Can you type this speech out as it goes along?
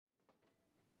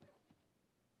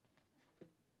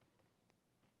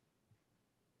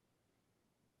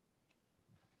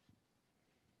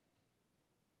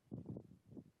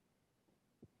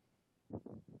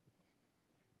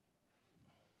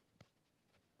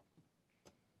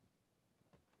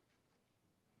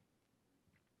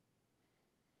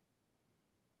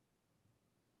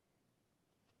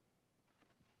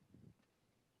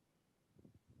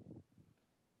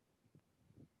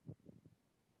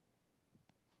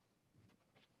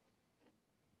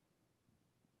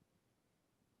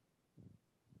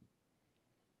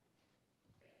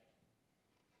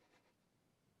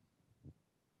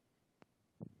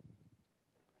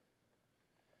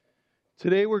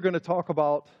Today we're going to talk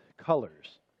about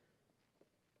colors.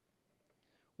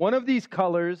 One of these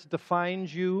colors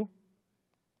defines you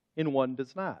and one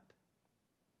does not.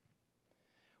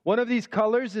 One of these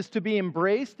colors is to be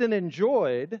embraced and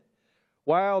enjoyed,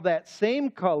 while that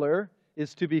same color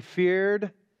is to be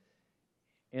feared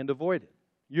and avoided.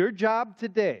 Your job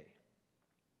today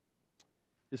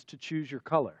is to choose your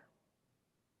color.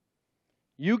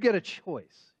 You get a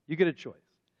choice. You get a choice.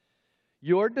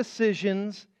 Your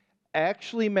decisions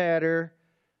actually matter.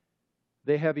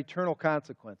 They have eternal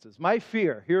consequences. My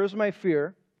fear, here's my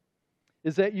fear,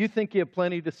 is that you think you have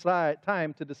plenty of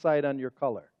time to decide on your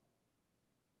color.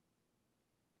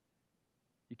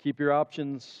 You keep your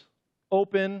options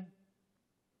open.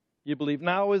 You believe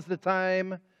now is the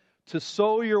time to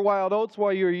sow your wild oats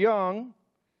while you're young,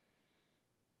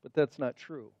 but that's not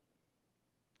true.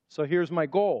 So here's my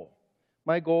goal.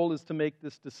 My goal is to make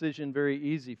this decision very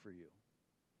easy for you.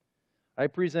 I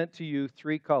present to you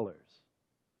three colors: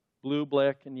 blue,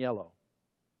 black, and yellow.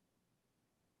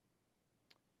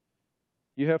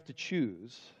 You have to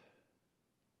choose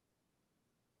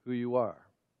who you are.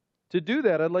 To do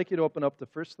that, I'd like you to open up to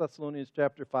 1 Thessalonians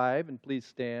chapter 5, and please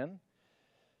stand.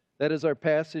 That is our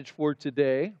passage for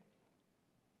today.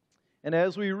 And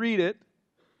as we read it,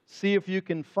 see if you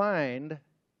can find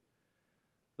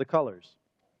the colors.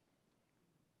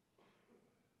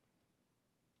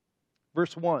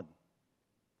 Verse 1.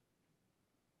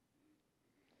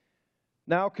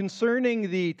 Now concerning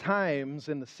the times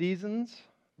and the seasons,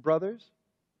 brothers,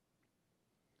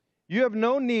 you have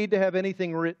no need to have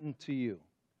anything written to you.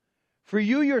 For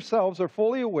you yourselves are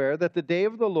fully aware that the day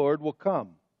of the Lord will come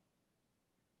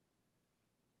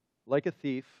like a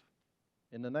thief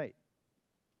in the night.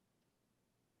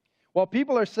 While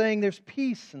people are saying there's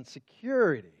peace and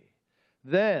security,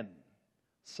 then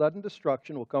sudden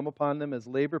destruction will come upon them as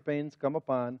labor pains come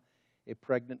upon a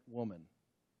pregnant woman.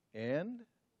 And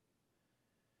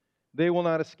they will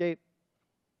not escape.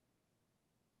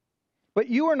 But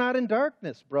you are not in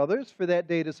darkness, brothers, for that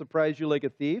day to surprise you like a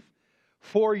thief.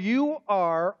 For you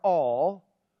are all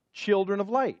children of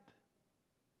light,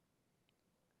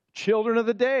 children of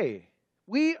the day.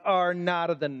 We are not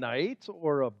of the night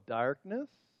or of darkness.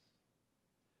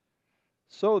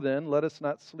 So then, let us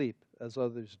not sleep as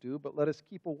others do, but let us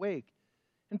keep awake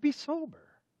and be sober.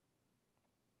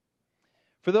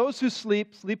 For those who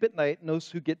sleep, sleep at night, and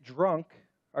those who get drunk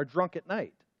are drunk at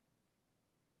night.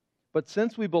 But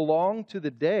since we belong to the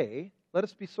day, let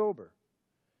us be sober,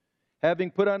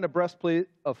 having put on the breastplate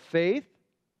of faith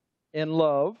and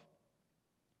love,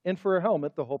 and for a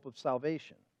helmet, the hope of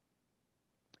salvation.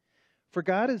 For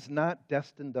God has not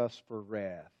destined us for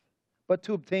wrath, but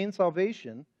to obtain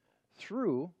salvation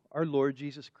through our Lord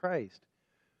Jesus Christ,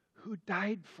 who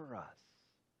died for us,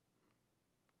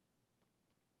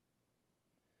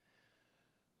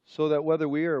 so that whether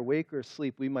we are awake or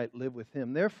asleep, we might live with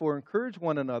Him. Therefore, encourage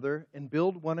one another and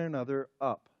build one another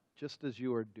up, just as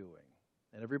you are doing.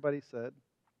 And everybody said,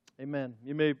 amen.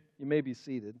 You may be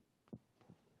seated.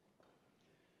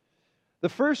 The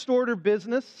first order of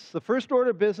business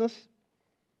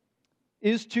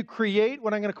is to create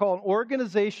what I'm going to call an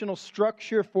organizational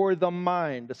structure for the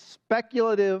mind, a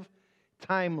speculative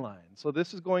timeline. So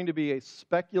this is going to be a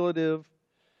speculative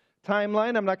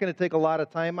timeline. I'm not going to take a lot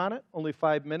of time on it, only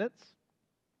 5 minutes.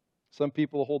 Some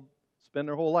people spend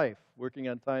their whole life working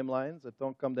on timelines that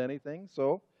don't come to anything.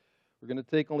 So we're going to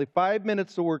take only 5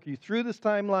 minutes to work you through this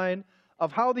timeline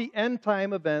of how the end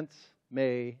time events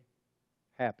may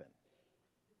happen.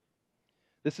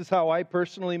 This is how I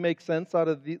personally make sense out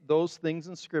of those things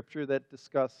in Scripture that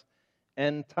discuss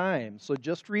end times. So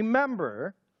just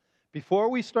remember, before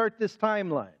we start this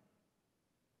timeline,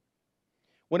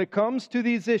 when it comes to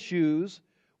these issues,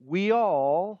 we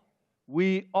all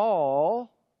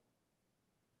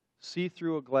see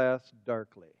through a glass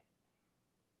darkly.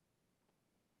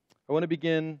 I want to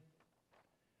begin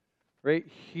right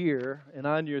here, and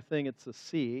on your thing it's a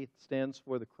C. It stands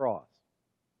for the cross.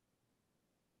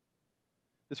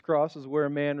 This cross is where a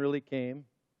man really came,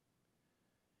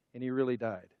 and he really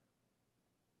died.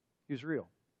 He was real.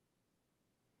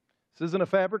 This isn't a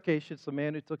fabrication. It's a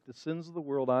man who took the sins of the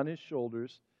world on his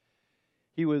shoulders.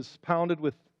 He was pounded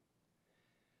with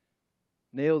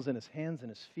nails in his hands and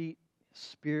his feet. A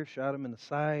spear shot him in the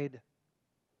side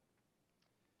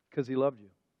because he loved you.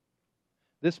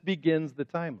 This begins the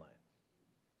timeline.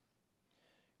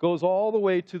 Goes all the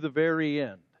way to the very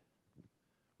end,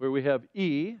 where we have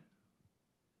E.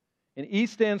 And E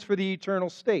stands for the eternal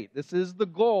state. This is the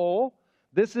goal.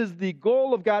 This is the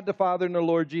goal of God the Father and the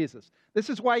Lord Jesus. This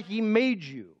is why He made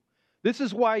you. This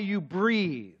is why you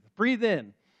breathe. Breathe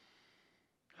in.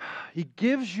 He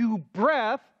gives you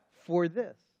breath for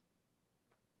this,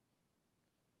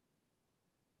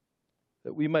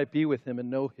 that we might be with him and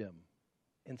know him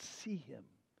and see him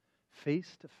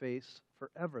face to face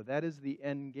forever. That is the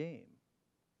end game.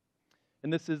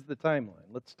 And this is the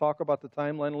timeline. Let's talk about the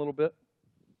timeline a little bit.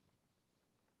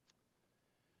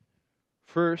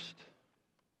 First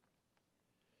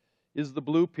is the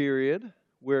blue period,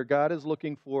 where God is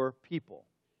looking for people.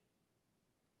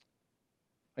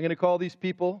 I'm going to call these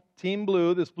people Team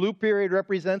Blue. This blue period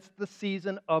represents the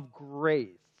season of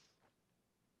grace.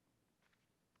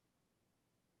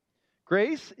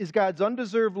 Grace is God's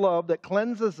undeserved love that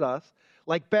cleanses us,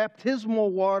 like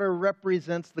baptismal water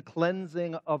represents the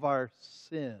cleansing of our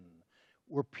sin.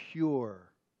 We're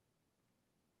pure.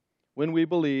 When we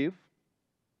believe,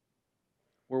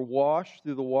 we're washed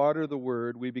through the water of the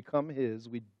Word. We become His.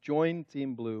 We join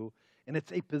Team Blue. And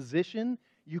it's a position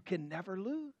you can never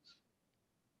lose.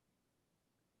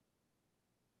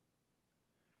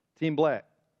 Team Black.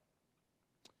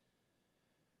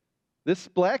 This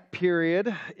black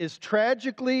period is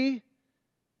tragically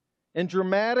and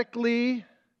dramatically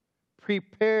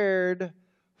prepared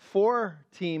for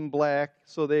Team Black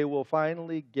so they will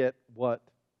finally get what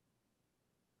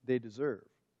they deserve.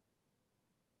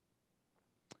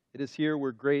 It is here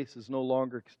where grace is no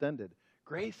longer extended.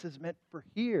 Grace is meant for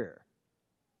here.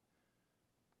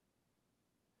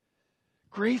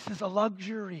 Grace is a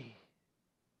luxury.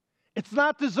 It's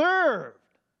not deserved.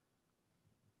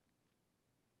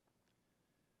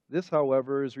 This,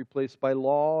 however, is replaced by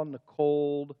law and the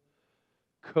cold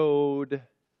code,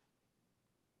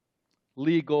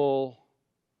 legal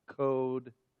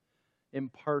code,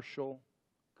 impartial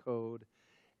code,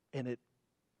 and it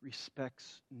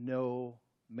respects no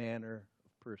manner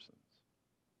of persons.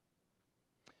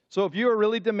 So if you are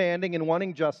really demanding and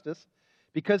wanting justice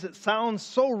because it sounds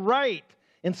so right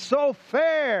and so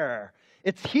fair,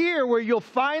 it's here where you'll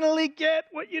finally get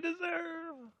what you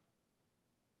deserve.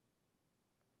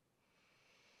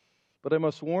 But I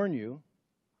must warn you,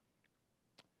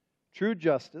 true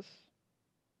justice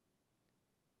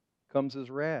comes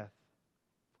as wrath,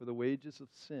 for the wages of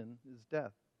sin is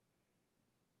death.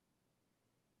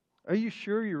 Are you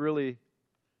sure you really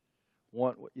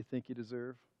want what you think you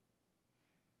deserve?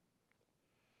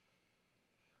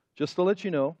 Just to let you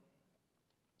know,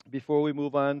 before we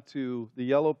move on to the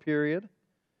yellow period,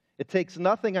 it takes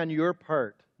nothing on your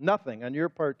part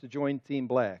to join Team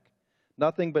Black.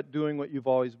 Nothing but doing what you've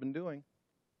always been doing.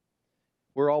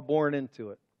 We're all born into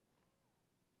it.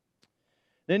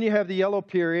 Then you have the yellow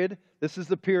period. This is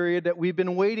the period that we've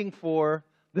been waiting for.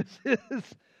 This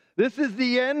is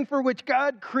the end for which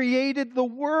God created the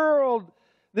world.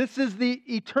 This is the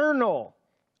eternal,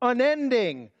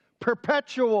 unending,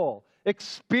 perpetual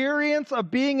experience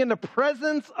of being in the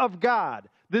presence of God.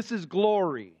 This is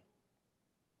glory.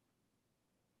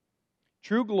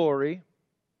 True glory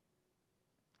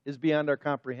is beyond our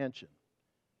comprehension.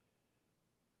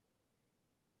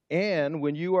 And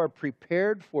when you are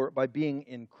prepared for it by being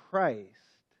in Christ,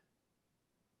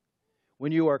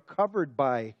 when you are covered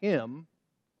by Him,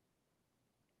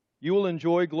 you will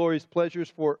enjoy glory's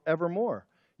pleasures forevermore.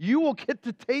 You will get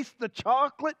to taste the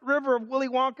chocolate river of Willy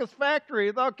Wonka's factory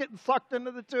without getting sucked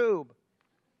into the tube.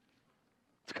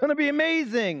 It's going to be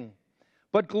amazing.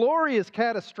 But glory is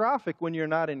catastrophic when you're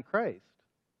not in Christ.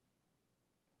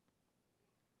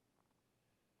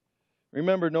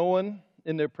 Remember, no one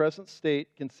in their present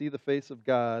state can see the face of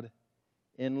God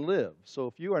and live. So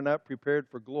if you are not prepared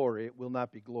for glory, it will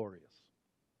not be glorious.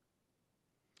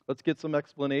 Let's get some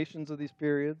explanations of these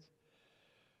periods.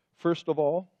 First of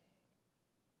all,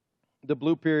 the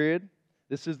blue period,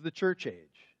 this is the church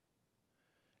age.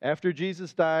 After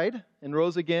Jesus died and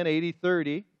rose again, AD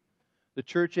 30, the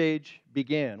church age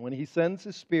began, when He sends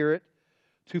His Spirit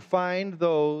to find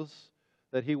those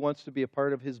that He wants to be a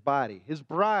part of His body, His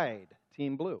bride,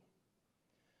 Team Blue.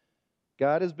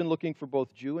 God has been looking for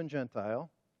both Jew and Gentile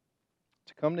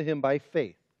to come to Him by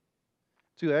faith,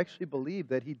 to actually believe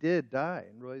that He did die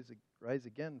and rise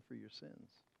again for your sins.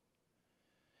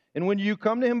 And when you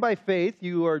come to Him by faith,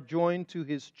 you are joined to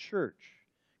His church.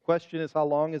 Question is, how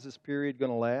long is this period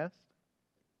going to last?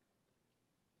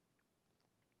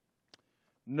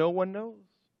 No one knows.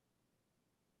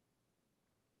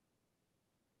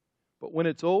 But when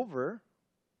it's over,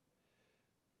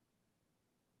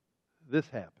 this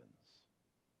happens.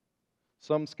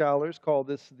 Some scholars call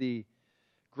this the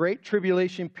Great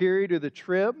Tribulation period, or the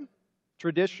Trib.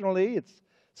 Traditionally, it's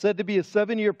said to be a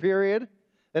 7-year period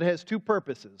that has two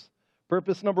purposes.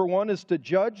 Purpose number one is to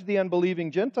judge the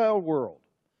unbelieving Gentile world.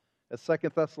 As 2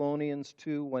 Thessalonians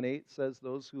 2:1-8 says,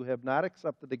 those who have not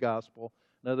accepted the gospel,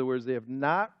 in other words, they have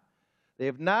not They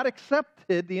have not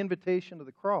accepted the invitation of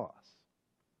the cross.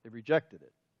 They've rejected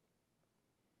it.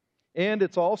 And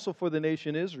it's also for the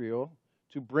nation Israel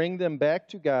to bring them back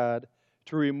to God,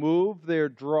 to remove their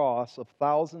dross of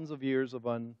thousands of years of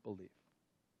unbelief.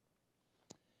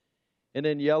 And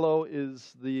in yellow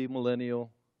is the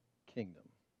millennial kingdom.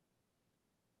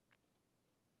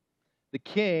 The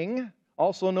king,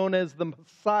 also known as the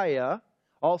Messiah,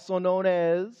 also known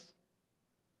as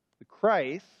the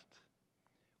Christ,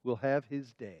 will have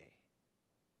his day.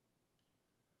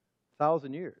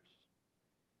 1,000 years.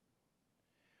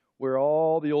 Where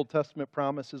all the Old Testament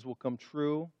promises will come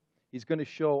true. He's going to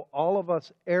show all of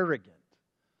us arrogant,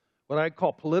 what I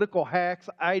call political hacks,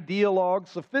 ideologues,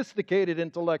 sophisticated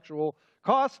intellectual,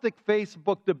 caustic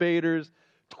Facebook debaters,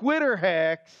 Twitter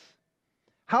hacks,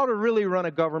 how to really run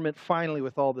a government finally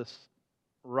with all this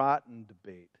rotten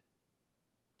debate.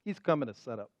 He's coming to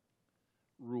set up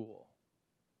rule.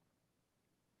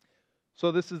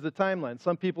 So this is the timeline.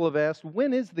 Some people have asked,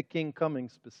 when is the king coming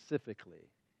specifically?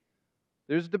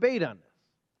 There's debate on this.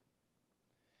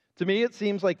 To me, it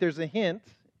seems like there's a hint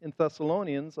in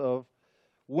Thessalonians of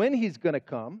when he's going to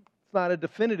come. It's not a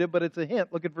definitive, but it's a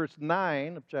hint. Look at verse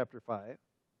 9 of chapter 5.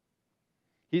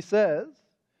 He says,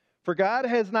 "For God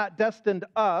has not destined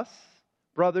us,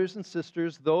 brothers and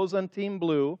sisters, those on Team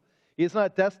Blue, He has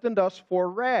not destined us for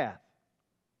wrath."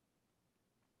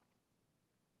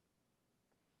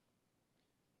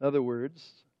 In other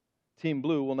words, Team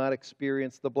Blue will not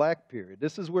experience the black period.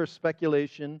 This is where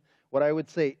speculation, what I would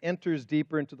say, enters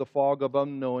deeper into the fog of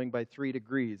unknowing by 3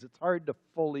 degrees. It's hard to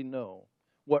fully know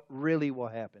what really will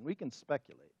happen. We can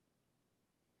speculate.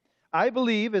 I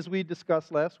believe, as we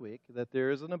discussed last week, that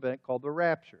there is an event called the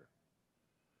rapture.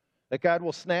 That God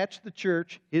will snatch the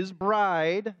church, His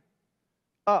bride,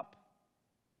 up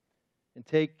and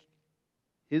take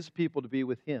His people to be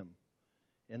with Him.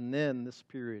 And then this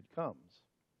period comes.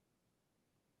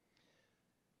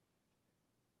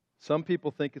 Some people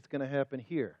think it's going to happen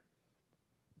here.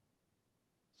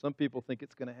 Some people think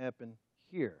it's going to happen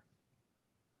here.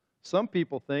 Some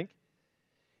people think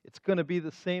it's going to be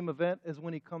the same event as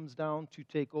when He comes down to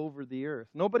take over the earth.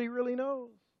 Nobody really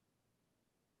knows.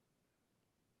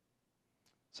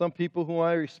 Some people whom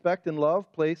I respect and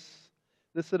love place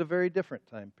this at a very different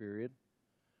time period.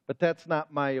 But that's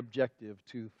not my objective,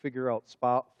 to figure out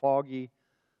foggy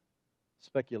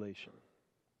speculation.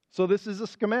 So this is a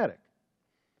schematic.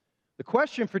 The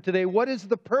question for today, what is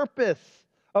the purpose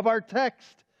of our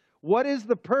text? What is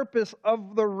the purpose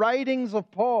of the writings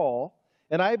of Paul?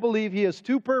 And I believe he has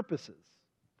 2 purposes.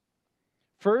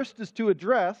 First is to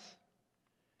address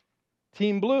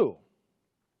Team Blue.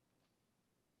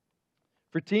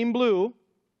 For Team Blue,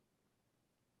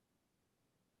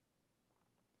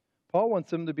 Paul wants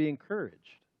them to be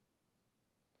encouraged.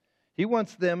 He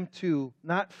wants them to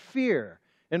not fear.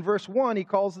 In verse 1, he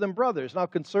calls them brothers. Now,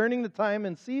 concerning the time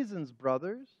and seasons,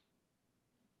 brothers,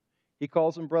 he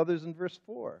calls them brothers in verse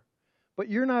 4. But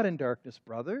you're not in darkness,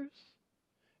 brothers.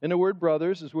 And the word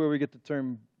brothers is where we get the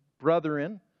term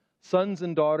brethren, sons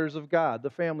and daughters of God, the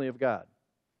family of God.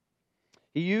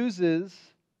 He uses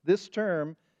this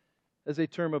term as a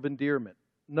term of endearment.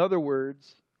 In other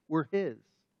words, we're His.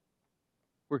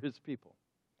 We're His people.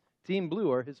 Team Blue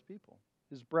are His people,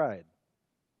 His bride.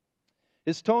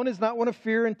 His tone is not one of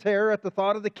fear and terror at the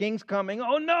thought of the king's coming.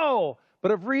 Oh no! But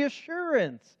of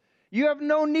reassurance. You have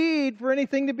no need for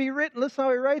anything to be written. Listen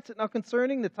how he writes it. Now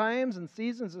concerning the times and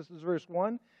seasons, this is verse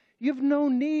 1. You have no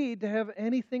need to have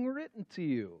anything written to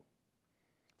you.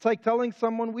 It's like telling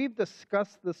someone, we've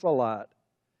discussed this a lot.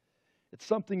 It's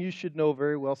something you should know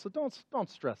very well, so don't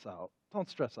stress out. Don't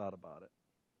stress out about it.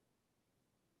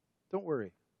 Don't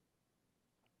worry.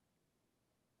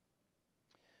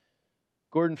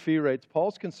 Gordon Fee writes,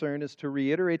 Paul's concern is to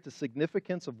reiterate the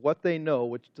significance of what they know,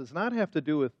 which does not have to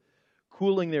do with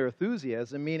cooling their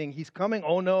enthusiasm, meaning he's coming,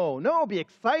 oh no, be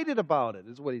excited about it,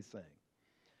 is what he's saying.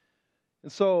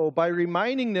 And so, by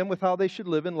reminding them with how they should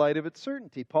live in light of its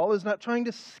certainty, Paul is not trying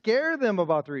to scare them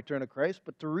about the return of Christ,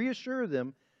 but to reassure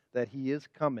them that He is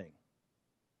coming.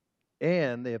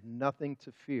 And they have nothing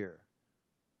to fear.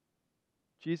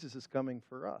 Jesus is coming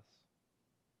for us.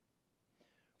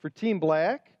 For Team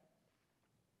Black,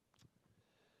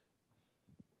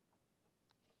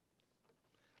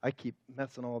 I keep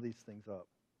messing all these things up.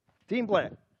 Team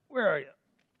Black, where are you?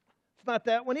 It's not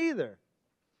that one either.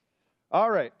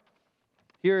 All right,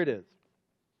 here it is.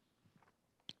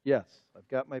 Yes, I've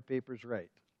got my papers right.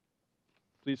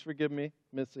 Please forgive me,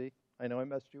 Missy. I know I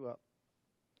messed you up.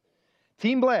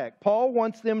 Team Black, Paul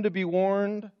wants them to be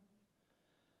warned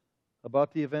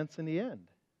about the events in the end.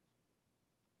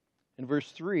 In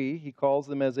verse 3, he calls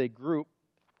them as a group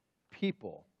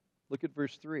people. Look at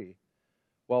verse 3.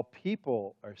 While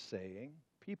people are saying,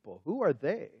 people, who are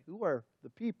they? Who are the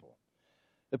people?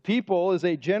 The people is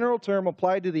a general term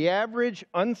applied to the average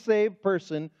unsaved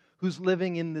person who's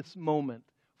living in this moment,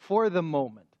 for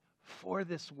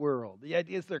this world. The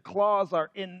idea is their claws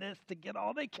are in this to get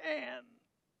all they can.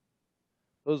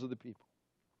 Those are the people.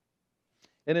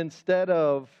 And instead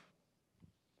of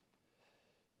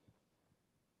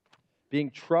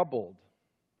being troubled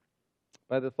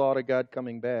by the thought of God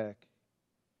coming back,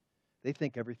 they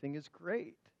think everything is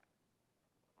great.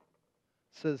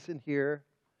 It says in here,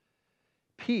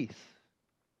 peace,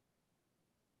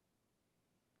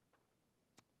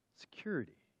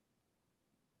 security.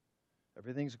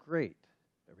 Everything's great.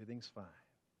 Everything's fine.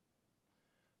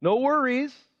 No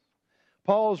worries.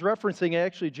 Paul is referencing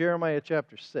actually Jeremiah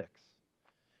chapter 6.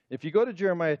 If you go to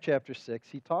Jeremiah chapter 6,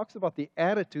 he talks about the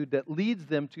attitude that leads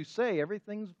them to say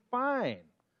everything's fine.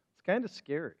 It's kind of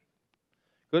scary.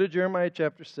 Go to Jeremiah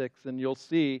chapter 6 and you'll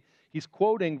see he's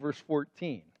quoting verse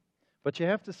 14. But you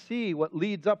have to see what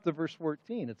leads up to verse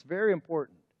 14. It's very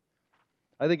important.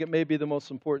 I think it may be the most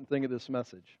important thing of this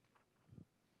message.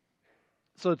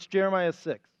 So it's Jeremiah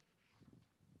 6.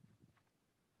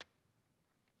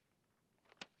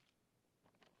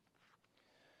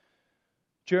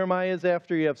 Jeremiah is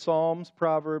after you have Psalms,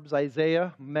 Proverbs,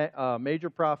 Isaiah, major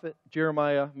prophet,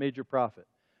 Jeremiah, major prophet.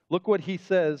 Look what he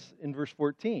says in verse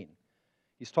 14.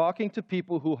 He's talking to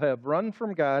people who have run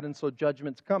from God, and so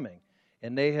judgment's coming.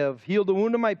 And they have healed the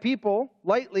wound of my people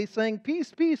lightly, saying,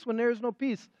 peace, peace, when there is no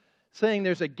peace. Saying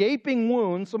there's a gaping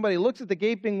wound. Somebody looks at the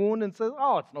gaping wound and says,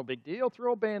 oh, it's no big deal.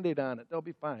 Throw a Band-Aid on it. They'll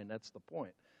be fine. That's the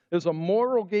point. There's a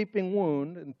moral gaping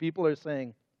wound, and people are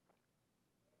saying,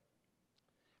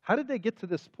 how did they get to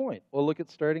this point? Well, look at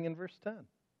starting in verse 10.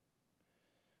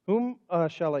 Whom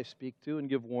shall I speak to and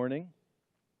give warning,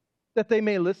 that they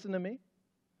may listen to me?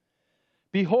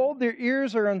 Behold, their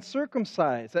ears are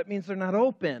uncircumcised. That means they're not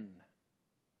open.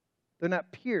 They're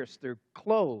not pierced. They're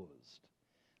closed.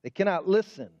 They cannot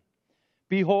listen.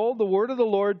 Behold, the word of the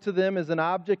Lord to them is an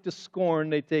object of scorn.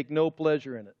 They take no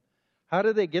pleasure in it. How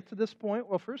did they get to this point?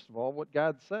 Well, first of all, what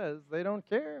God says, they don't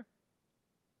care.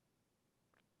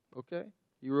 Okay?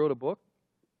 You wrote a book?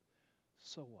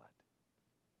 So what?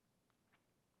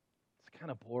 It's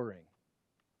kind of boring,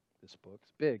 this book.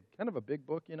 It's big. Kind of a big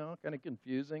book, kind of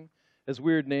confusing. Has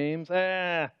weird names.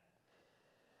 I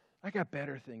got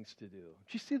better things to do.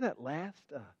 Did you see that last?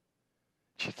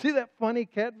 Did you see that funny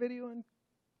cat video on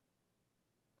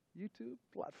YouTube?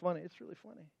 It's a lot funny. It's really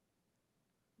funny.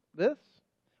 This?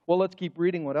 Well, let's keep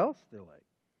reading what else they're like.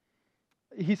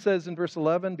 He says in verse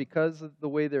 11, because of the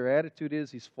way their attitude is,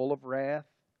 he's full of wrath.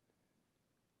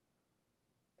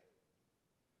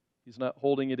 He's not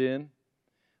holding it in.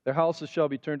 Their houses shall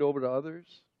be turned over to others.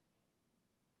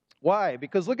 Why?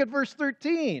 Because look at verse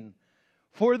 13.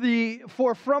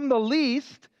 For from the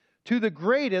least to the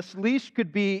greatest, least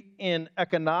could be in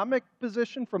economic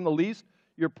position. From the least,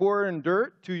 you're poor in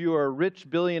dirt, to you are a rich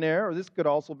billionaire, or this could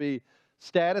also be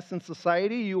status in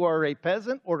society. You are a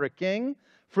peasant or a king.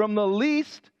 From the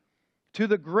least to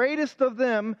the greatest of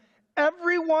them,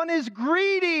 everyone is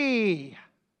greedy.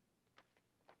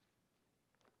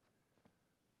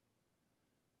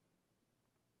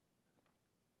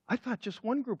 I thought just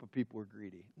one group of people were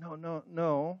greedy.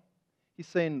 No. He's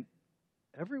saying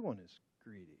everyone is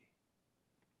greedy.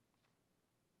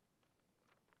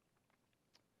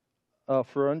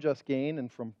 For unjust gain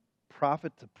and from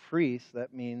prophet to priest,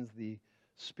 that means the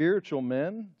spiritual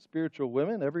men, spiritual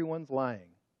women, everyone's lying,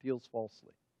 deals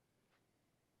falsely.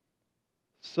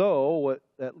 So what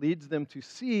that leads them to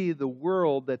see the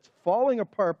world that's falling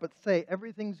apart, but say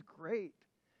everything's great,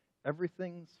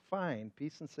 everything's fine,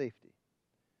 peace and safety.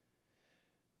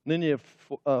 And then you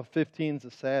have 15's the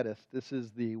saddest. This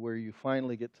is where you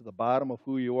finally get to the bottom of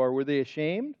who you are. Were they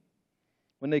ashamed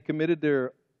when they committed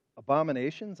their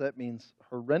abominations? That means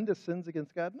horrendous sins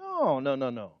against God?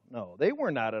 No. They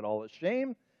were not at all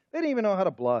ashamed. They didn't even know how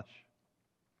to blush.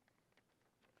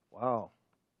 Wow.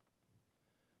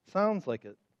 Sounds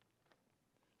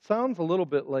a little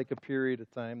bit like a period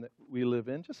of time that we live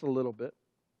in, just a little bit.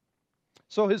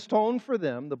 So his tone for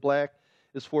them, the black,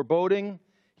 is foreboding.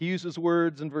 He uses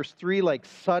words in verse 3 like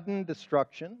sudden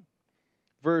destruction.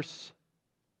 Verse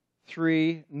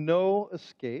 3, no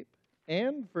escape.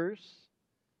 And verse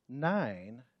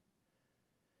 9,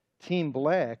 Team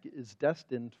Black is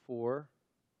destined for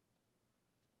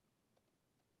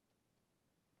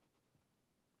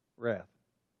wrath.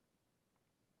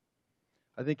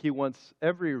 I think he wants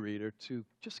every reader to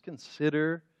just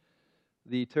consider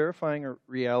the terrifying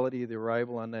reality of the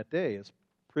arrival on that day as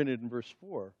printed in verse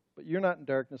 4. But you're not in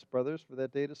darkness, brothers, for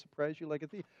that day to surprise you like a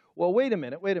thief. Well, wait a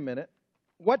minute.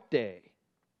 What day?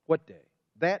 What day?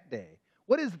 That day.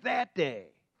 What is that day?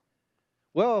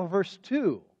 Well, verse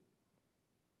 2.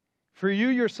 For you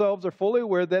yourselves are fully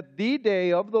aware that the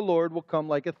day of the Lord will come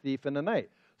like a thief in the night.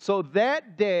 So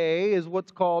that day is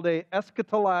what's called a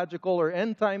eschatological or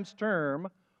end times term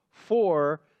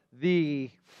for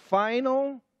the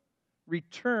final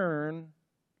return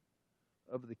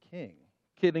of the King.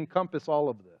 Could encompass all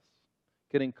of this.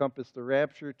 Could encompass the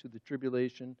rapture to the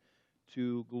tribulation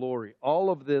to glory. All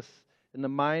of this in the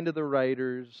mind of the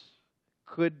writers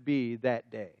could be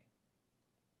that day.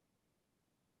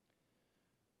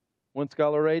 One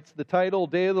scholar writes, the title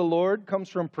Day of the Lord comes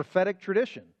from prophetic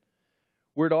tradition,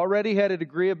 where it already had a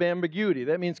degree of ambiguity.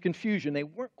 That means confusion. They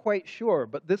weren't quite sure,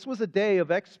 but this was a day of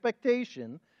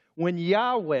expectation when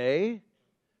Yahweh,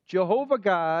 Jehovah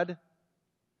God,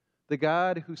 the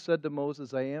God who said to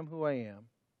Moses, I am who I am,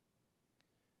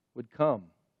 would come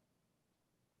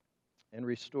and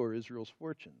restore Israel's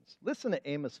fortunes. Listen to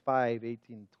Amos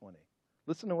 5:18-20.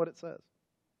 Listen to what it says.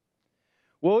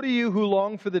 Woe to you who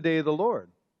long for the day of the Lord.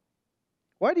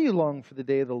 Why do you long for the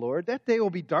day of the Lord? That day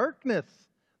will be darkness,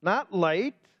 not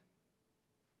light.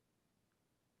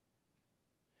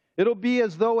 It'll be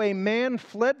as though a man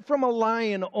fled from a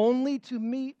lion only to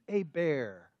meet a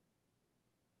bear.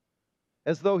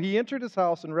 As though he entered his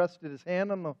house and rested his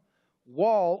hand on the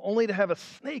wall only to have a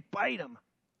snake bite him.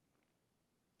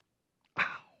 Ow.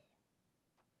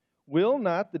 Will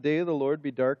not the day of the Lord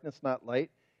be darkness, not light?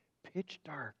 Pitch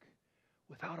dark,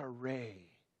 without a ray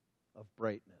of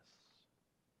brightness.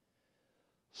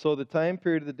 So the time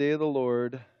period of the day of the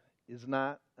Lord is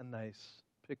not a nice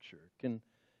picture. It can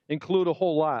include a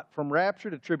whole lot, from rapture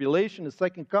to tribulation to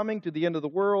second coming to the end of the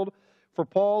world. For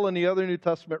Paul and the other New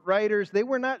Testament writers, they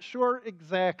were not sure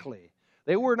exactly.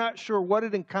 They were not sure what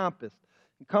it encompassed,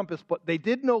 but they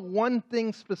did know one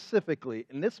thing specifically,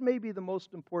 and this may be the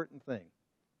most important thing.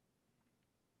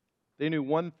 They knew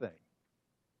one thing.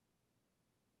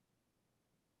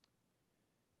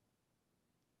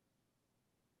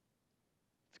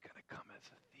 It's going to come as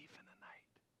a thief in the night.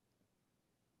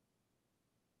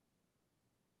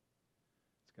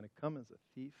 It's going to come as a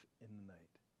thief in the night.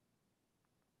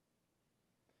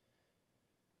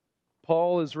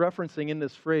 Paul is referencing in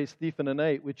this phrase, thief in the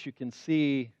night, which you can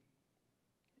see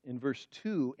in verse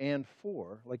 2 and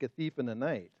 4, like a thief in the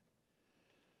night.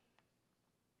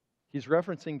 He's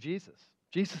referencing Jesus.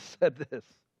 Jesus said this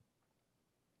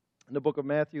in the book of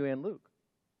Matthew and Luke.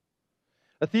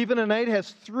 A thief in the night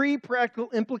has three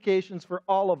practical implications for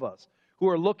all of us who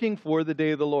are looking for the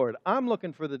day of the Lord. I'm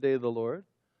looking for the day of the Lord.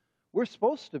 We're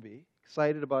supposed to be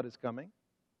excited about His coming.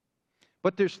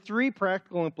 But there's three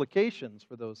practical implications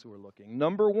for those who are looking.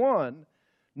 Number one,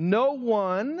 no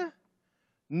one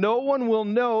will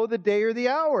know the day or the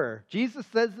hour. Jesus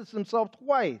says this Himself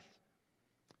twice.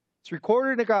 It's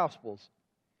recorded in the Gospels.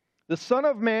 The Son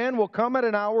of Man will come at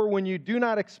an hour when you do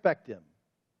not expect Him.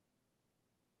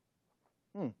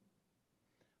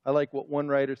 I like what one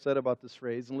writer said about this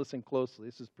phrase, and listen closely.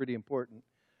 This is pretty important.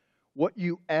 What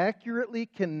you accurately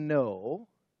can know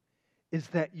is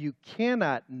that you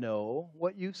cannot know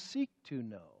what you seek to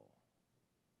know.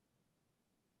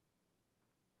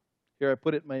 Here I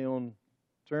put it in my own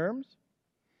terms.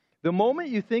 The moment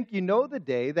you think you know the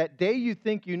day, that day you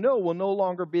think you know will no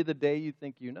longer be the day you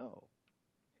think you know.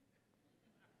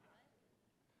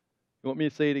 You want me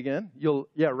to say it again?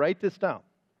 Write this down.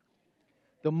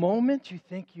 The moment you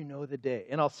think you know the day,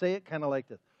 and I'll say it kind of like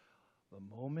this.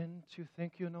 The moment you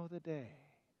think you know the day,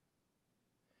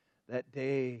 that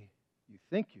day you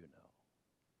think you know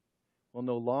will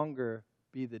no longer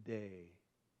be the day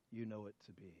you know it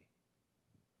to be.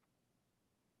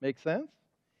 Make sense?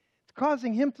 It's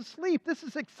causing him to sleep. This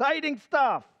is exciting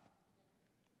stuff.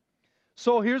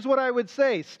 So here's what I would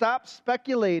say. Stop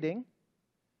speculating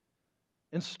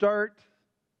and start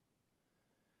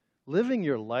living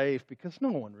your life, because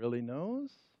no one really knows.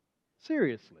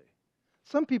 Seriously.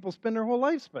 Some people spend their whole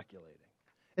life speculating.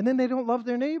 And then they don't love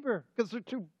their neighbor because they're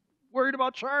too worried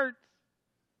about charts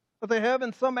that they have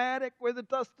in some attic where the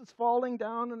dust is falling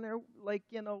down and they're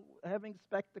having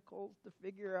spectacles to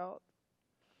figure out.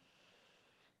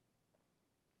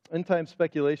 End-time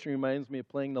speculation reminds me of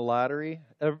playing the lottery.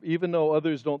 Even though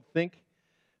others don't think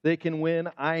they can win,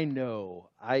 I know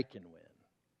I can win.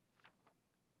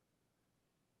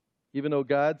 Even though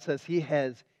God says He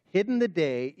has hidden the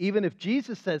day, even if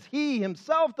Jesus says He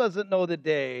Himself doesn't know the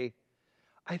day,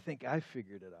 I think I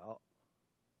figured it out.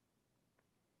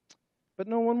 But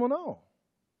no one will know.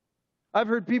 I've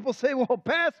heard people say, well,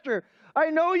 Pastor, I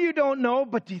know you don't know,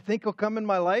 but do you think He'll come in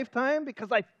my lifetime?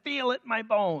 Because I feel it in my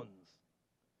bones.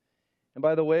 And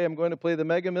by the way, I'm going to play the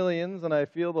Mega Millions, and I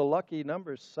feel the lucky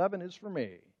number 7 is for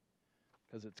me.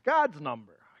 Because it's God's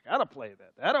number. I got to play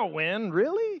that. That'll win.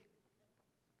 Really?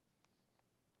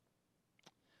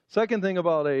 Second thing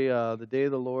about the day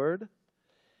of the Lord,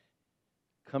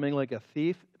 coming like a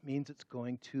thief, means it's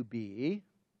going to be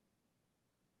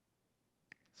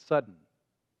sudden.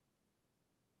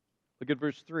 Look at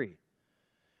verse 3.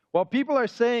 While people are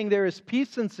saying there is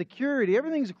peace and security,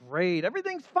 everything's great,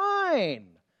 everything's fine,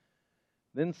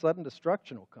 then sudden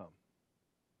destruction will come.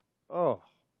 Oh.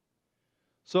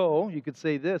 So, you could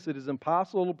say this, it is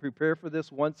impossible to prepare for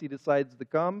this once he decides to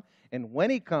come, and when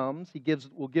he comes,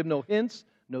 will give no hints,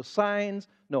 no signs,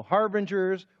 no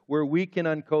harbingers, where we can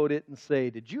uncode it and say,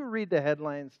 did you read the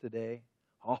headlines today?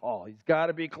 Oh, he's got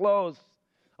to be close.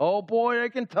 Oh boy, I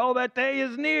can tell that day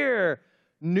is near.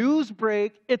 News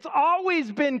break, it's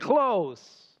always been close.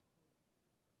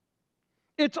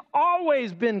 It's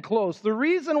always been close. The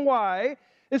reason why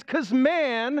is because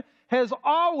man has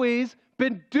always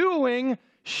been doing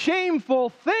shameful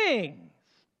things,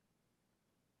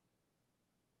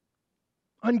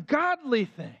 ungodly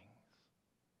things.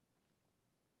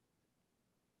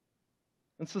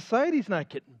 And society's not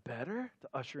getting better to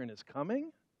usher in his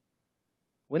coming.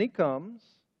 When he comes,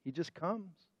 he just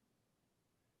comes.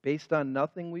 Based on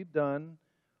nothing we've done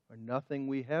or nothing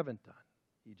we haven't done.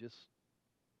 He just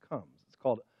comes. It's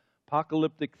called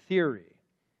apocalyptic theory,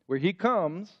 where he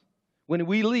comes when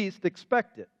we least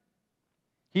expect it.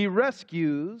 He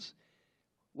rescues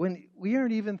when we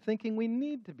aren't even thinking we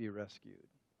need to be rescued.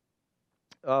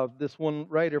 This one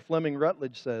writer, Fleming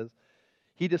Rutledge, says,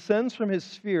 he descends from his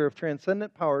sphere of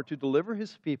transcendent power to deliver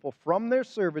his people from their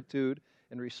servitude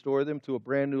and restore them to a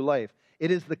brand new life. It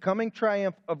is the coming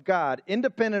triumph of God,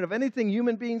 independent of anything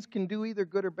human beings can do, either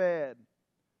good or bad.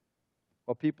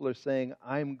 While people are saying,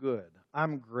 I'm good,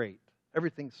 I'm great,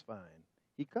 everything's fine,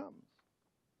 he comes.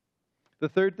 The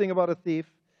third thing about a thief,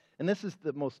 and this is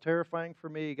the most terrifying for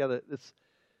me, this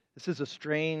is a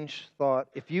strange thought.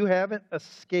 If you haven't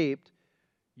escaped,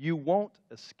 you won't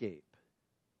escape.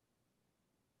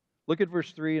 Look at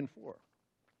verse 3 and 4.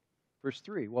 Verse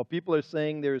 3, while people are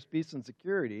saying there is peace and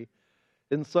security,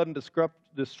 then sudden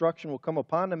destruction will come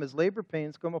upon them as labor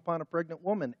pains come upon a pregnant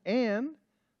woman, and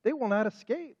they will not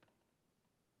escape.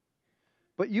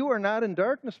 But you are not in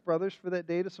darkness, brothers, for that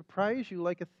day to surprise you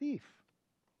like a thief.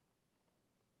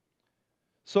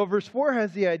 So verse 4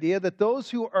 has the idea that those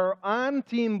who are on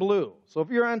Team Blue, so if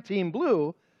you're on Team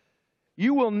Blue,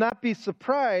 you will not be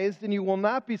surprised, and you will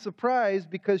not be surprised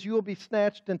because you will be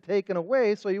snatched and taken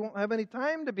away, so you won't have any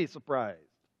time to be surprised.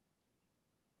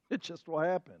 It just will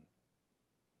happen.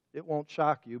 It won't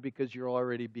shock you because you'll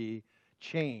already be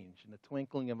changed. In the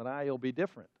twinkling of an eye, you'll be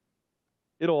different.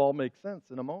 It'll all make sense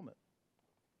in a moment.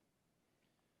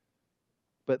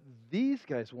 But these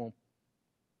guys won't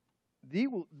be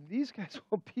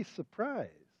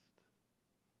surprised.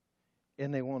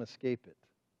 And they won't escape it.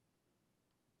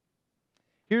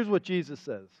 Here's what Jesus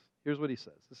says. Here's what he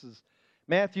says. This is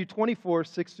Matthew 24,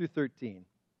 6 through 13.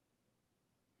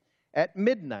 At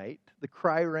midnight, the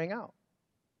cry rang out.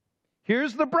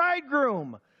 Here's the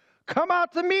bridegroom. Come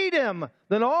out to meet him.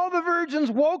 Then all the virgins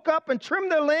woke up and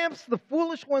trimmed their lamps. The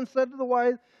foolish one said to the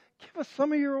wise, give us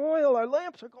some of your oil. Our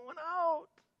lamps are going out.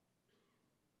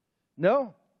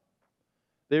 No,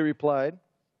 they replied.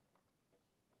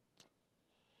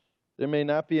 There may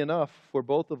not be enough for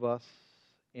both of us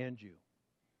and you.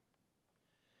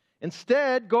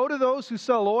 Instead, go to those who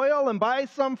sell oil and buy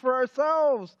some for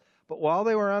ourselves. But while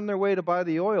they were on their way to buy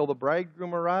the oil, the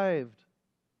bridegroom arrived.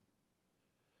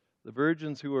 The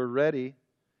virgins who were ready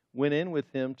went in with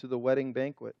him to the wedding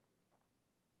banquet.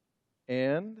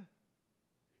 And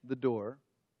the door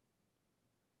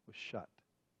was shut.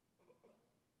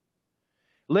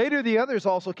 Later the others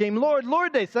also came. Lord,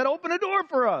 Lord, they said, open a door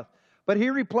for us. But he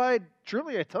replied,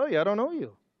 truly I tell you, I don't know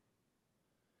you.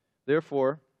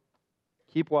 Therefore,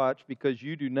 keep watch, because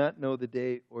you do not know the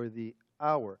day or the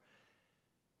hour.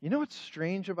 You know what's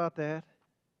strange about that?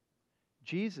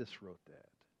 Jesus wrote that.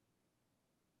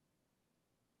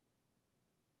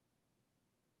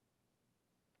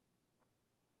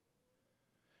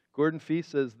 Gordon Fee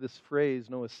says this phrase,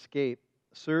 no escape,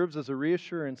 serves as a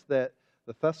reassurance that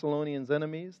the Thessalonians'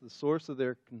 enemies, the source of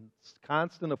their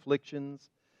constant afflictions,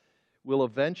 will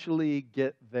eventually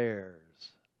get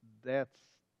theirs. That's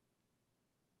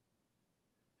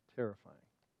terrifying.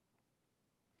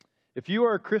 If you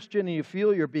are a Christian and you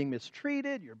feel you're being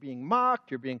mistreated, you're being mocked,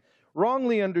 you're being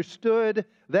wrongly understood,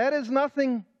 that is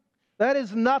nothing. That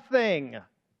is nothing.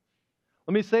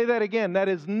 Let me say that again. That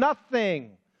is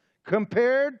nothing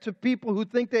compared to people who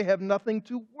think they have nothing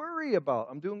to worry about.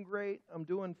 I'm doing great. I'm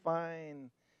doing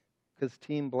fine. because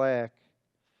Team Black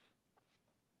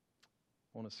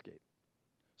won't escape.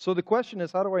 So the question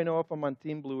is, how do I know if I'm on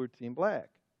Team Blue or Team Black?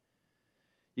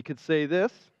 You could say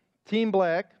this: Team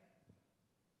Black,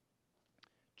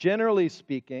 generally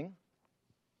speaking,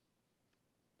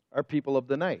 are people of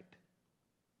the night.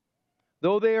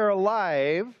 Though they are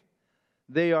alive,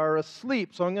 they are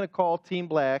asleep. So I'm going to call Team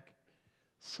Black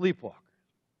sleepwalkers.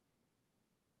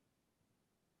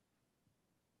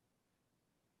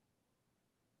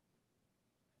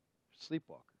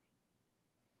 Sleepwalkers.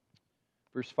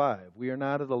 Verse 5, we are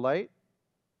not of the light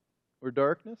or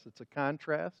darkness. It's a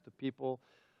contrast to people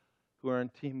who are in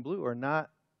Team Blue are not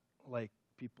like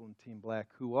people in Team Black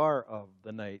who are of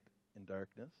the night and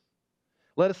darkness.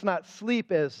 Let us not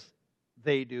sleep as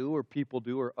they do, or people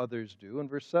do, or others do. In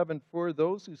verse 7, for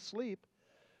those who sleep,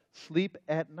 sleep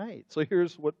at night. So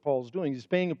here's what Paul's doing. He's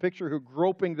painting a picture who are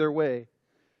groping their way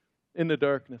in the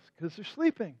darkness because they're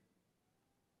sleeping.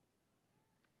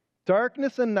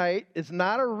 Darkness and night is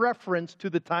not a reference to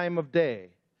the time of day.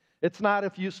 It's not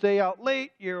if you stay out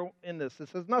late, you're in this. This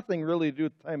has nothing really to do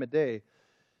with the time of day,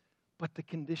 but the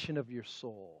condition of your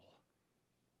soul.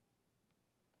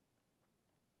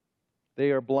 They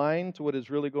are blind to what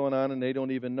is really going on and they don't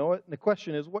even know it. And the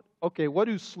question is, what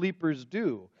do sleepers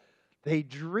do? They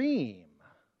dream.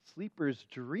 Sleepers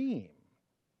dream.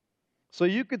 So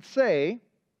you could say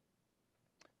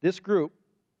this group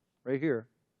right here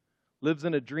lives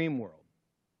in a dream world.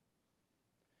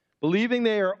 Believing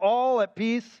they are all at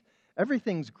peace,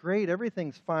 everything's great,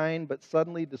 everything's fine, but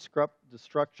suddenly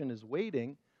destruction is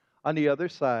waiting on the other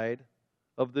side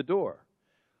of the door.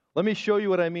 Let me show you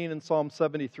what I mean in Psalm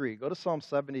 73. Go to Psalm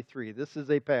 73. This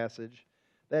is a passage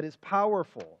that is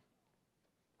powerful.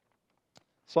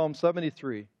 Psalm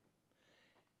 73.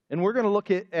 And we're going to look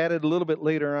at it a little bit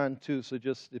later on too, so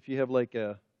just if you have like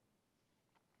a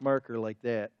marker like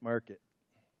that, mark it.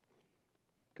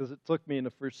 Because it took me in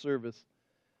the first service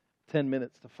 10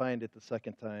 minutes to find it the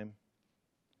second time.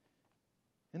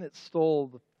 And it stole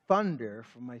the thunder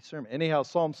from my sermon. Anyhow,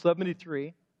 Psalm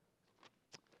 73.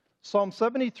 Psalm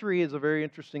 73 is a very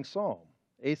interesting psalm.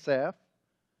 Asaph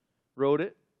wrote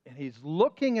it, and he's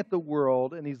looking at the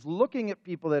world, and he's looking at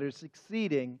people that are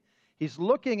succeeding. He's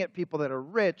looking at people that are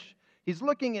rich. He's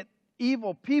looking at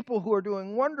evil people who are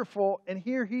doing wonderful, and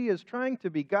here he is trying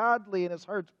to be godly, and his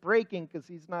heart's breaking because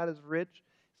he's not as rich,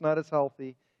 he's not as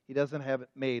healthy, he doesn't have it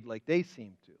made like they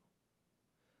seem to.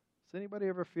 Does anybody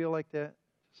ever feel like that?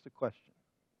 Just a question.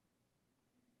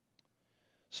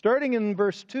 Starting in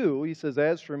verse 2, he says,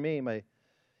 as for me, my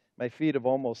feet have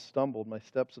almost stumbled, my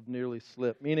steps have nearly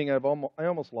slipped, meaning I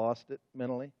almost lost it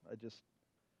mentally.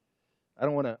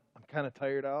 I'm kind of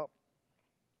tired out.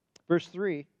 Verse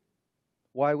 3,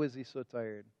 why was he so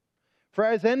tired? For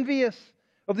I was envious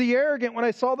of the arrogant when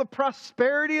I saw the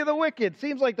prosperity of the wicked.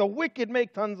 Seems like the wicked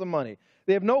make tons of money.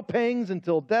 They have no pangs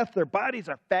until death. Their bodies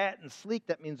are fat and sleek.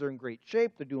 That means they're in great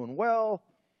shape. They're doing well.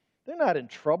 They're not in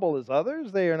trouble as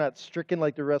others. They are not stricken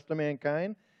like the rest of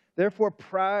mankind. Therefore,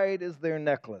 pride is their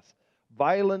necklace.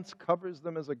 Violence covers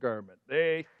them as a garment.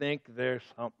 They think they're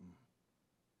something.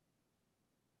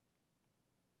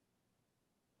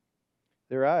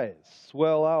 Their eyes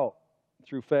swell out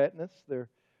through fatness. Their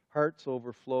hearts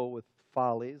overflow with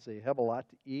follies. They have a lot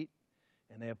to eat,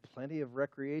 and they have plenty of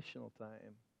recreational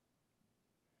time.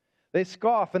 They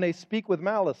scoff and they speak with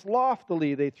malice.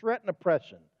 Loftily, they threaten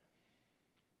oppression.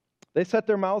 They set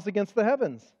their mouths against the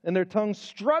heavens, and their tongue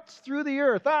struts through the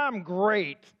earth. I'm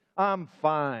great. I'm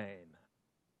fine.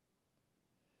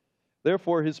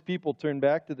 Therefore, his people turn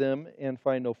back to them and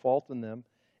find no fault in them.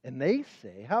 And they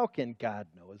say, how can God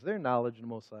know? Is there knowledge in the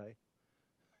Most High?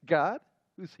 God?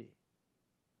 Who's he?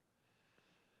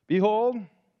 Behold,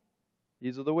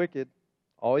 these are the wicked,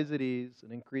 always at ease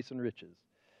and increase in riches.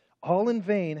 All in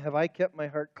vain have I kept my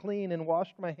heart clean and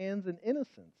washed my hands in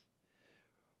innocence.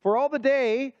 For all the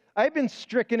day I've been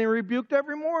stricken and rebuked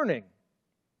every morning.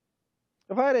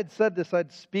 If I had said this,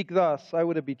 I'd speak thus. I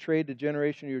would have betrayed the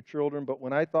generation of your children. But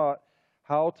when I thought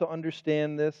how to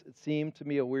understand this, it seemed to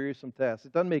me a wearisome task.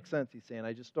 It doesn't make sense, he's saying.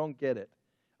 I just don't get it.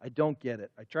 I don't get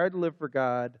it. I tried to live for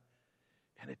God,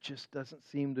 and it just doesn't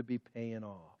seem to be paying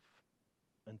off.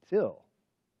 Until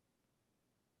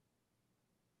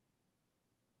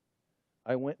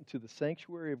I went into the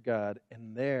sanctuary of God,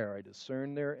 and there I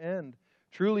discerned their end.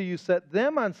 Truly, you set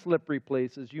them on slippery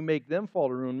places. You make them fall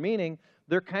to ruin. Meaning,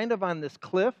 they're kind of on this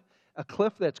cliff, a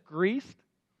cliff that's greased,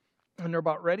 and they're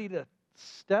about ready to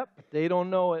step. They don't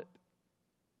know it.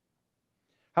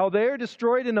 How they are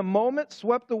destroyed in a moment,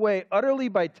 swept away utterly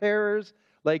by terrors,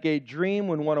 like a dream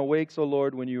when one awakes, O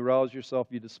Lord. When you rouse yourself,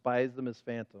 you despise them as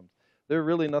phantoms. They're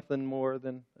really nothing more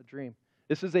than a dream.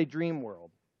 This is a dream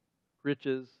world.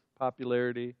 riches,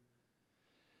 popularity.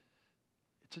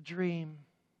 It's a dream.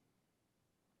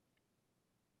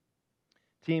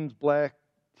 Team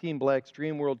Black's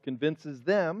dream world convinces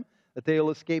them that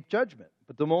they'll escape judgment.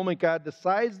 But the moment God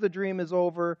decides the dream is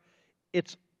over,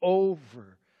 it's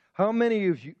over. How many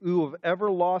of you who have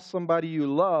ever lost somebody you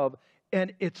love,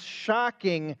 and it's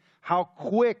shocking how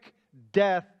quick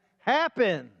death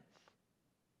happens?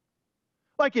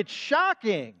 Like, it's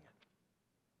shocking.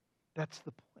 That's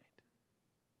the point.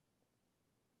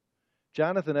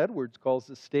 Jonathan Edwards calls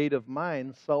this state of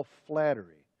mind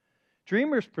self-flattery.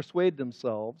 Dreamers persuade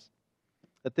themselves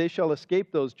that they shall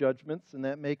escape those judgments, and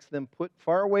that makes them put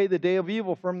far away the day of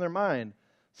evil from their mind.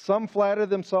 Some flatter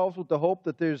themselves with the hope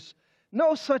that there's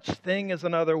no such thing as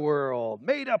another world,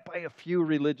 made up by a few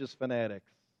religious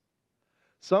fanatics.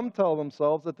 Some tell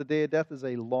themselves that the day of death is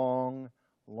a long,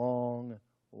 long,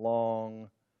 long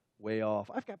way off.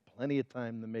 I've got plenty of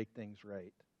time to make things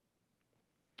right.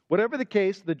 Whatever the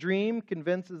case, the dream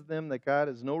convinces them that God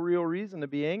has no real reason to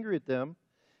be angry at them.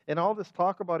 And all this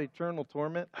talk about eternal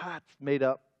torment, it's made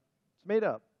up. It's made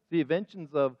up. The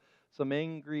inventions of some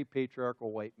angry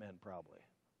patriarchal white men, probably.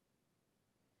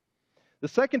 The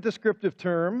second descriptive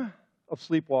term of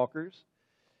sleepwalkers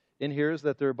in here is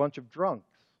that they're a bunch of drunks.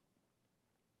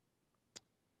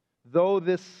 Though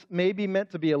this may be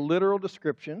meant to be a literal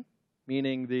description,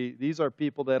 meaning these are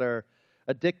people that are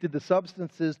addicted to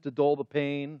substances to dull the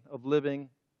pain of living,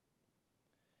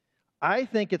 I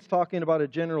think it's talking about a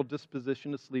general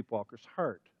disposition of sleepwalkers'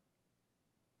 heart.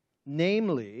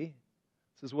 Namely,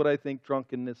 this is what I think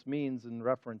drunkenness means in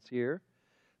reference here,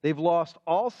 they've lost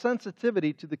all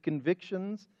sensitivity to the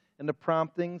convictions and the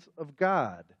promptings of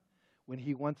God when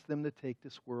He wants them to take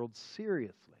this world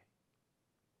seriously.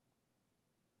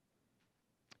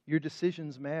 Your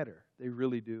decisions matter. They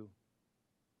really do.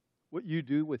 What you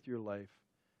do with your life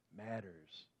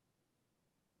matters.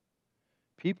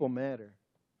 People matter.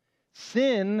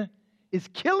 Sin is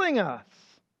killing us.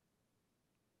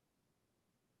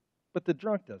 But the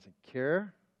drunk doesn't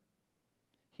care.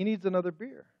 He needs another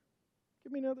beer.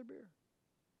 Give me another beer.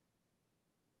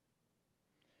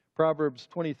 Proverbs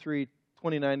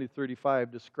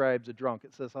 23:29-35 describes a drunk.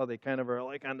 It says how they kind of are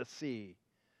like on the sea.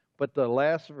 But the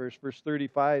last verse, verse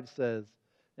 35 says,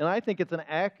 and I think it's an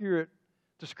accurate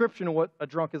description of what a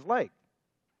drunk is like,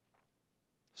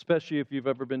 especially if you've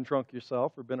ever been drunk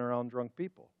yourself or been around drunk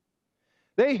people.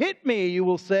 They hit me, you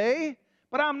will say,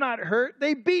 but I'm not hurt.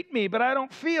 They beat me, but I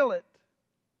don't feel it.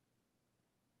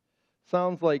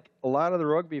 Sounds like a lot of the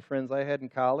rugby friends I had in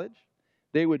college.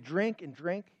 They would drink and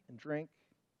drink and drink,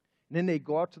 and then they'd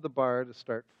go out to the bar to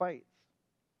start fights.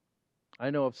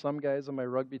 I know of some guys on my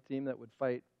rugby team that would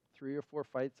fight 3 or 4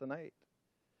 fights a night.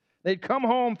 They'd come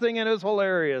home thinking it was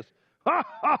hilarious. Ha,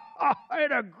 ha, ha, I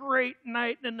had a great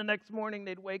night. And then the next morning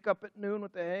they'd wake up at noon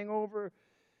with a hangover,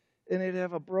 and they'd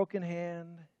have a broken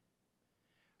hand,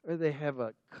 or they have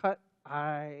a cut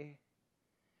eye,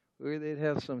 or they'd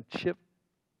have some chipped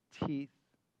teeth,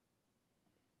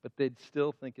 but they'd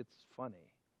still think it's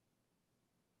funny.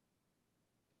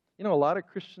 You know, a lot of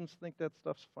Christians think that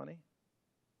stuff's funny.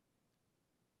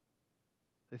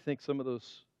 They think some of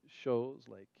those shows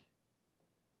like,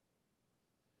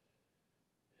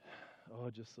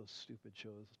 just those stupid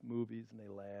shows, movies, and they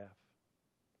laugh.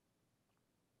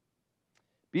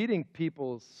 Beating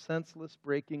people is senseless,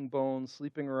 breaking bones,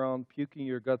 sleeping around, puking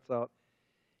your guts out.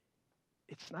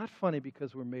 It's not funny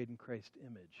because we're made in Christ's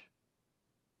image.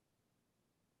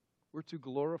 We're to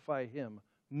glorify Him.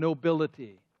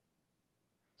 Nobility.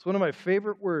 It's one of my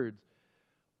favorite words.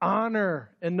 Honor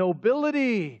and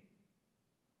nobility.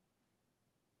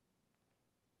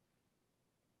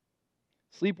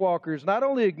 Sleepwalkers not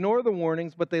only ignore the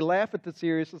warnings, but they laugh at the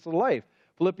seriousness of life.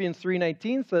 Philippians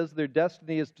 3:19 says their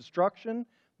destiny is destruction,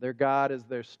 their God is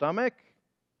their stomach,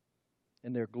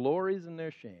 and their glory is in their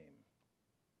shame.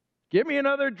 Give me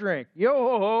another drink.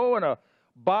 Yo-ho-ho, and a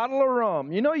bottle of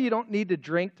rum. You know you don't need to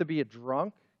drink to be a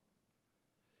drunk.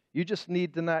 You just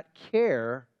need to not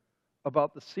care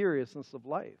about the seriousness of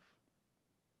life.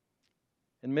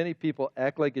 And many people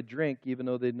act like a drink even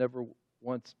though they never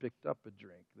once picked up a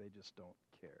drink. They just don't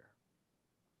care.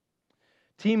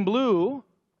 Team Blue.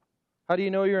 How do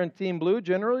you know you're in Team Blue?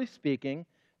 Generally speaking,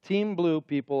 Team Blue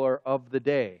people are of the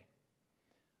day.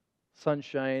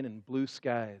 Sunshine and blue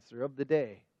skies. They're of the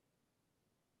day.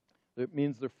 It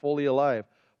means they're fully alive.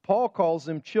 Paul calls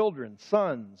them children,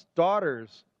 sons,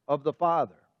 daughters of the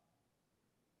Father.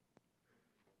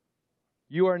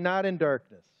 You are not in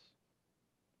darkness.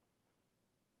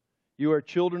 You are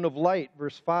children of light,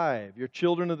 verse 5. You're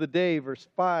children of the day, verse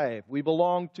 5. We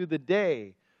belong to the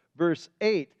day, verse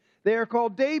 8. They are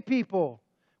called day people.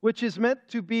 which is meant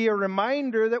to be a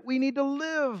reminder that we need to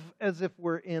live as if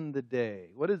we're in the day.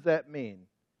 What does that mean?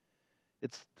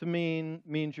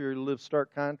 Means you live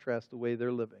stark contrast the way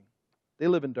they're living. They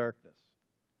live in darkness.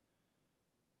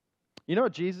 You know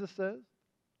what Jesus says?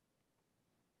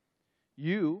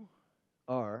 You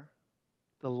are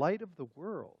the light of the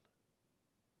world.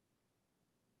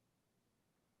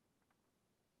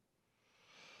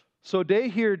 So day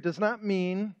here does not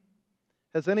mean,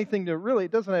 has anything to, really,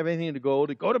 it doesn't have anything to go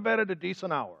to bed at a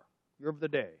decent hour. You're of the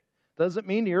day. Doesn't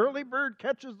mean the early bird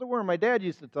catches the worm. My dad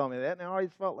used to tell me that, and I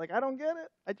always felt like, I don't get it.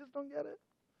 I just don't get it.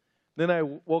 Then I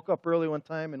woke up early one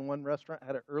time, and one restaurant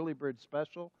had an early bird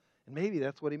special, and maybe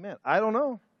that's what he meant. I don't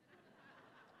know.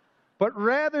 But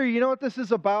rather, you know what this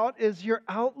is about? Is your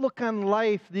outlook on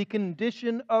life, the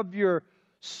condition of your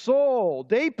soul.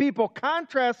 Day people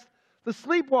contrast the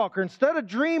sleepwalker. Instead of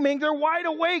dreaming, they're wide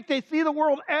awake. They see the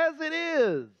world as it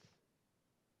is.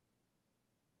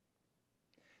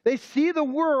 They see the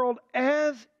world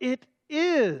as it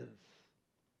is.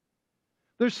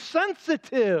 They're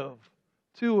sensitive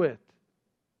to it.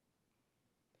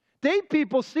 Day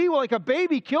people see like a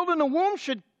baby killed in the womb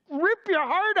should rip your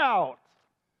heart out.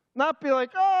 Not be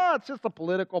like, oh, it's just a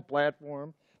political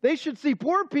platform. They should see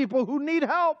poor people who need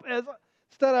help as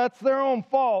instead of it's their own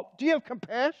fault. Do you have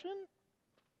compassion?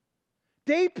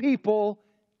 Day people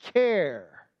care.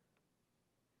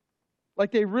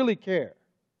 Like they really care.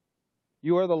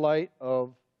 You are the light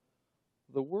of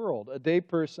the world. A day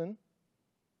person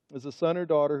is a son or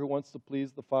daughter who wants to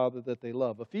please the Father that they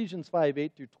love. Ephesians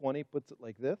 5:8-20 puts it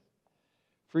like this.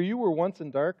 For you were once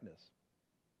in darkness,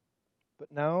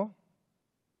 but now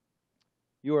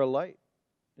you are light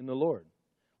in the Lord.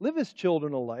 Live as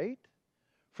children of light,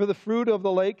 for the fruit of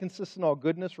the light consists in all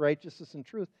goodness, righteousness, and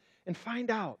truth. And find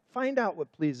out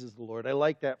what pleases the Lord. I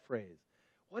like that phrase.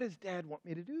 What does Dad want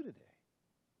me to do today?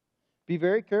 Be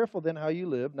very careful then how you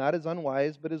live, not as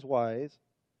unwise, but as wise,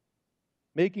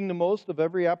 making the most of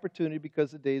every opportunity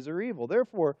because the days are evil.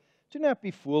 Therefore, do not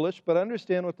be foolish, but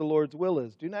understand what the Lord's will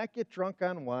is. Do not get drunk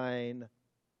on wine,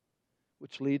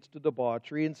 which leads to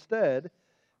debauchery. Instead,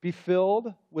 be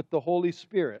filled with the Holy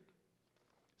Spirit,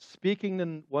 speaking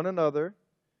to one another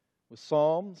with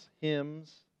psalms,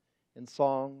 hymns, and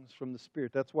songs from the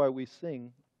Spirit. That's why we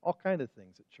sing all kinds of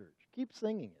things at church. Keep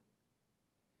singing it.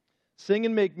 Sing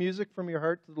and make music from your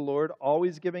heart to the Lord,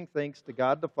 always giving thanks to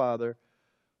God the Father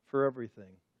for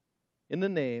everything, in the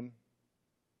name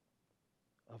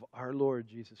of our Lord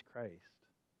Jesus Christ.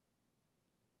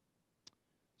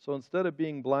 So instead of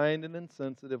being blind and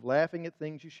insensitive, laughing at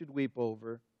things you should weep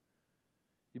over,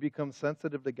 you become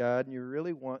sensitive to God and you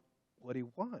really want what He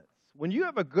wants. When you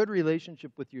have a good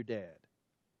relationship with your dad,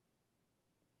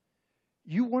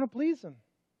 you want to please Him.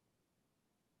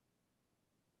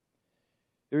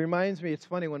 It reminds me, it's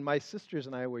funny, when my sisters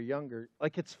and I were younger,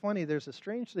 like it's funny, there's a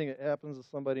strange thing that happens to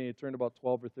somebody and they turn about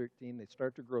 12 or 13, they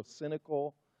start to grow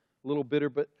cynical, a little bitter,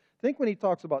 but think when he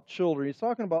talks about children, he's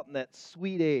talking about in that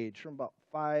sweet age from about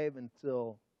 5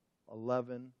 until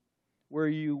 11, where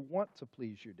you want to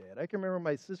please your dad. I can remember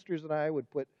my sisters and I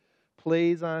would put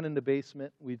plays on in the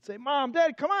basement. We'd say, Mom,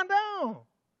 Dad, come on down.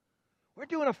 We're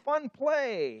doing a fun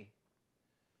play.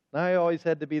 And I always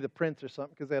had to be the prince or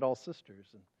something because they had all sisters.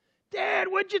 And Dad,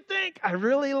 what'd you think? I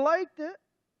really liked it.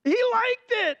 He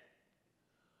liked it.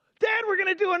 Dad, we're going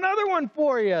to do another one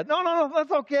for you. No,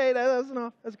 that's okay. That's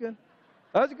enough. That's good.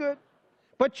 That's good.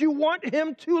 But you want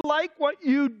him to like what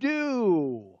you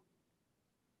do.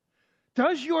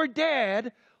 Does your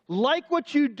dad like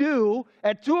what you do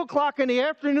at 2 o'clock in the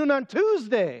afternoon on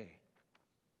Tuesday?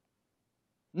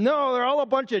 No, they're all a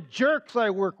bunch of jerks I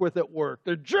work with at work.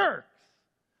 They're jerks.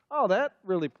 Oh, that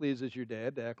really pleases your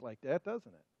dad to act like that,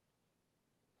 doesn't it?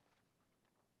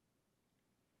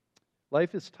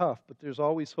 Life is tough, but there's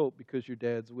always hope because your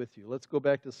dad's with you. Let's go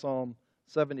back to Psalm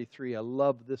 73. I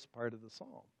love this part of the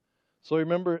psalm. So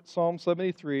remember, Psalm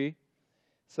 73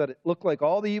 said it looked like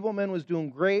all the evil men was doing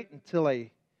great until I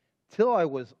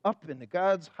was up into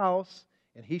God's house,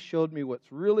 and He showed me what's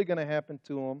really going to happen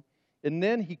to him. And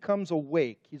then he comes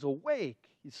awake. He's awake.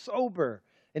 He's sober.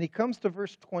 And he comes to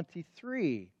verse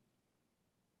 23.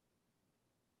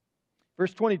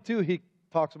 Verse 22, he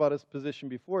talks about his position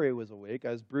before he was awake.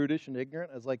 I was brutish and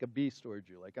ignorant. I was like a beast towards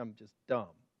you. Like I'm just dumb.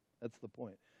 That's the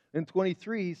point. In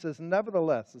 23, he says,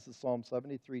 nevertheless, this is Psalm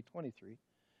 73, 23.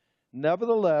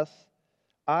 Nevertheless,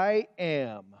 I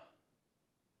am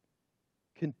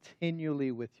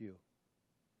continually with you.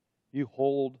 You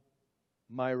hold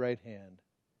my right hand.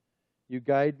 You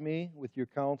guide me with your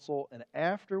counsel, and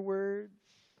afterwards,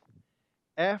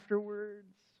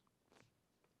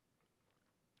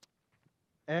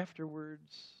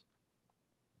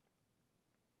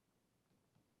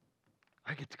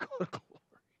 I get to go to glory.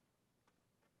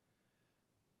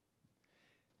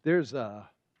 There's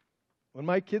when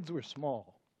my kids were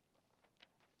small,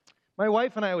 my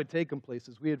wife and I would take them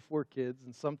places. We had 4 kids,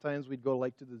 and sometimes we'd go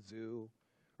like to the zoo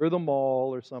or the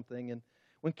mall or something. And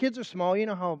when kids are small, you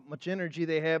know how much energy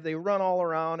they have. They run all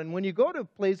around. And when you go to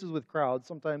places with crowds,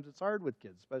 sometimes it's hard with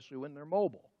kids, especially when they're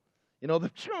mobile. You know,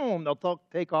 they'll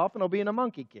take off and they'll be in a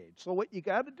monkey cage. So what you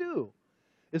got to do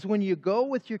is when you go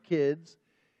with your kids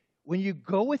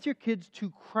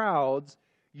to crowds,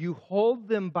 you hold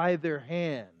them by their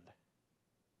hand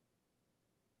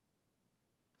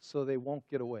so they won't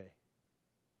get away.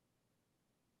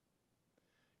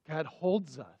 God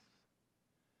holds us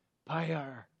by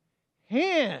our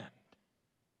hand.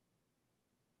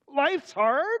 Life's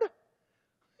hard.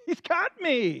 He's got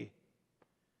me.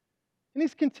 And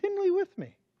He's continually with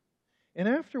me. And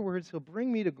afterwards, He'll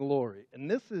bring me to glory. And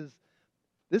this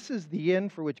is the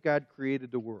end for which God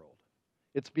created the world.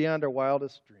 It's beyond our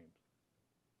wildest dreams.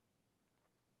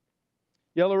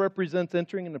 Yellow represents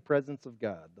entering in the presence of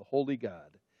God, the holy God.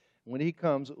 When He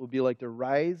comes, it will be like the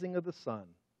rising of the sun.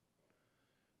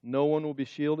 No one will be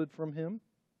shielded from Him.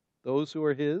 Those who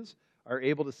are His are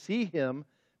able to see Him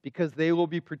because they will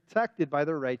be protected by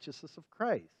the righteousness of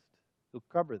Christ. He'll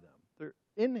cover them. They're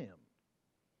in Him.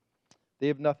 They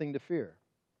have nothing to fear.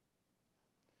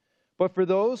 But for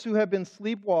those who have been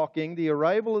sleepwalking, the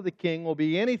arrival of the King will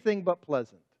be anything but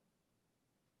pleasant.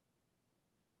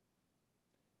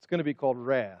 It's going to be called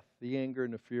wrath, the anger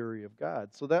and the fury of God.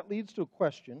 So that leads to a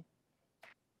question.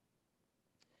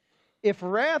 If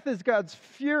wrath is God's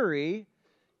fury,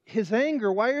 His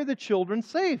anger, why are the children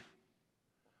safe?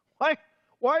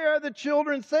 Why are the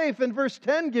children safe? And verse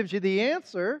 10 gives you the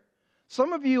answer.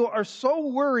 Some of you are so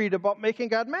worried about making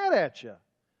God mad at you.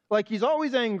 Like He's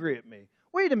always angry at me.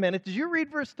 Wait a minute, did you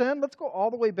read verse 10? Let's go all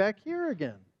the way back here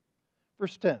again.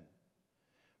 Verse 10.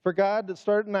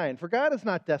 Start at 9. For God has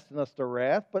not destined us to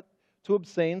wrath, but to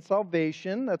obtain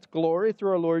salvation, that's glory,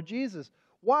 through our Lord Jesus.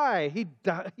 Why? He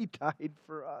died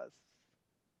for us.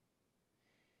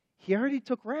 He already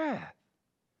took wrath.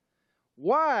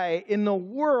 Why in the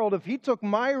world, if He took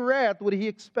my wrath, would He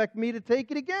expect me to take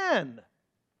it again?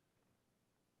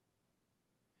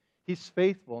 He's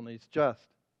faithful and He's just.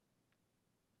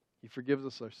 He forgives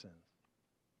us our sins.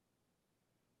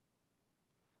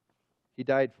 He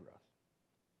died for us.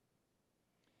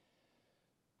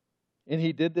 And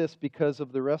He did this because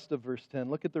of the rest of verse 10.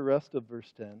 Look at the rest of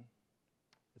verse 10.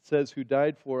 It says, who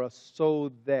died for us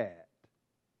so that.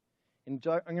 And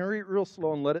I'm going to read it real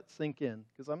slow and let it sink in,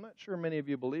 because I'm not sure many of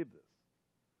you believe this.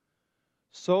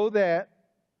 So that,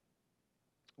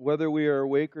 whether we are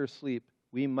awake or asleep,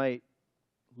 we might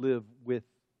live with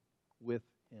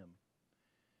Him.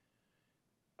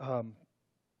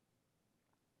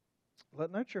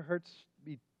 Let not your hearts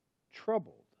be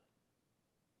troubled.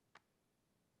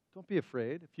 Don't be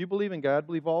afraid. If you believe in God,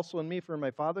 believe also in me, for in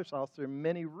my Father's house there are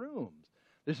many rooms.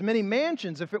 There's many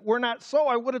mansions. If it were not so,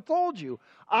 I would have told you.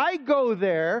 I go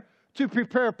there to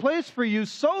prepare a place for you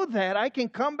so that I can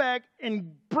come back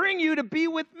and bring you to be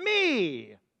with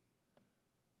me.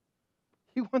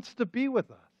 He wants to be with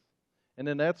us. And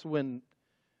then that's when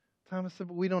Thomas said,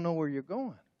 but we don't know where you're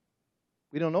going.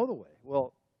 We don't know the way.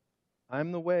 Well,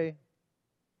 I'm the way.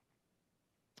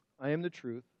 I am the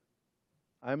truth.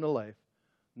 I am the life.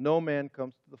 No man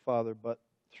comes to the Father but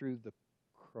through the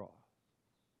cross.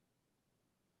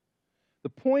 The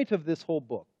point of this whole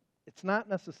book, it's not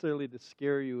necessarily to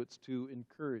scare you, it's to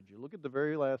encourage you. Look at the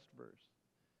very last verse.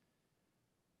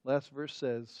 Last verse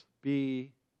says,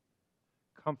 be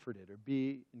comforted or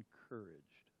be encouraged.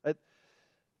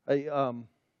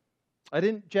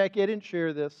 Jackie, I didn't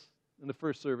share this in the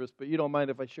first service, but you don't mind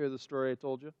if I share the story I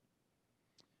told you?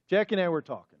 Jackie and I were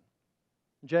talking.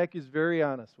 Jackie's very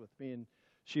honest with me, and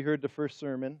she heard the first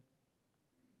sermon,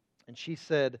 and she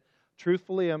said,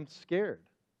 truthfully, I'm scared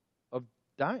of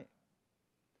dying.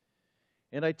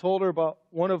 And I told her about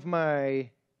one of my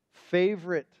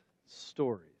favorite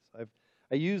stories.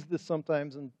 I use this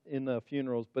sometimes in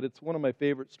funerals, but it's one of my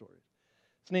favorite stories.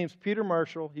 His name's Peter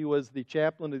Marshall. He was the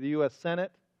chaplain of the U.S.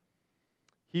 Senate.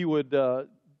 He would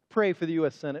pray for the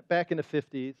U.S. Senate back in the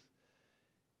 50s.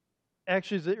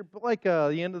 Actually, like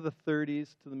the end of the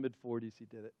 30s to the mid-40s he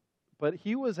did it. But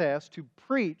he was asked to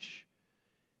preach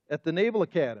at the Naval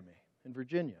Academy in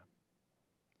Virginia.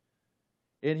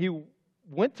 And he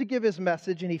went to give his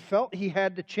message, and he felt he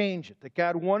had to change it, that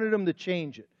God wanted him to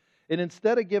change it. And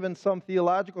instead of giving some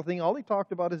theological thing, all he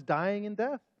talked about is dying and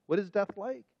death. What is death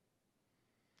like?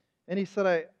 And he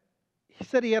said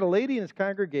he had a lady in his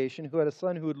congregation who had a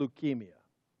son who had leukemia.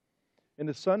 And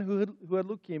the son who had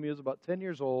leukemia was about 10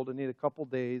 years old and needed a couple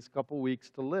days, couple weeks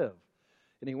to live.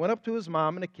 And he went up to his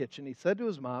mom in the kitchen. He said to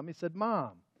his mom, he said,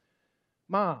 Mom,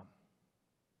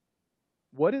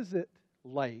 what is it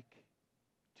like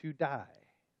to die?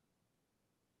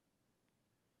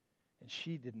 And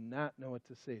she did not know what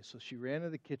to say. So she ran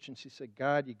to the kitchen. She said,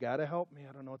 God, you got to help me.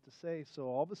 I don't know what to say. So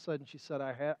all of a sudden she said,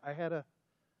 I had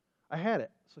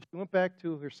it. So she went back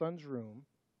to her son's room.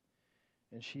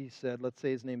 And she said, let's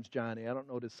say his name's Johnny. I don't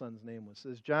know what his son's name was.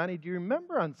 Says, Johnny, do you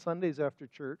remember on Sundays after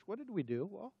church, what did we do?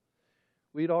 Well,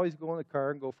 we'd always go in the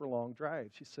car and go for long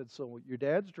drives. She said, so your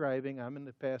dad's driving, I'm in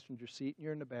the passenger seat, and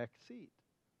you're in the back seat.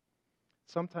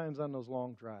 Sometimes on those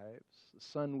long drives, the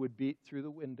sun would beat through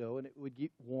the window, and it would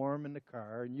get warm in the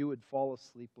car, and you would fall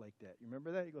asleep like that. You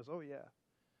remember that? He goes, oh, yeah.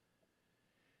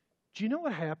 Do you know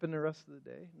what happened the rest of the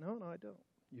day? No, I don't.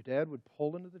 Your dad would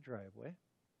pull into the driveway,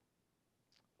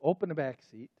 open the back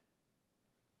seat,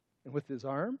 and with his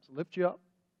arms, lift you up,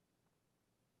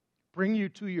 bring you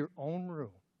to your own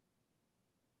room.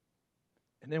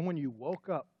 And then when you woke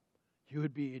up, you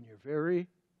would be in your very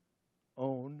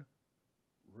own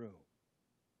room.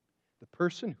 The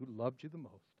person who loved you the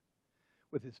most,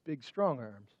 with his big, strong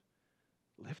arms,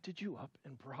 lifted you up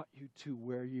and brought you to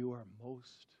where you are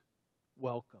most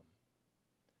welcome.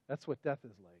 That's what death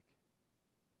is like.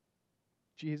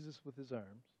 Jesus, with his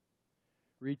arms,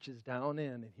 reaches down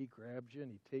in and he grabs you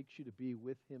and he takes you to be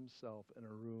with himself in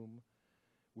a room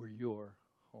where you're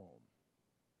home.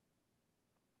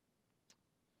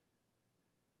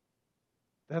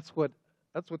 That's what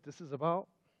this is about.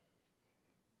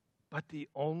 But the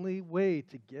only way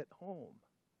to get home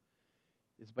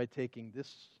is by taking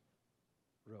this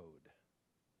road.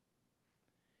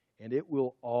 And it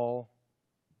will all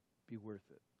be worth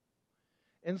it.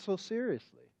 And so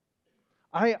seriously,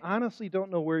 I honestly don't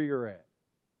know where you're at.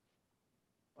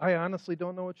 I honestly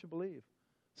don't know what you believe.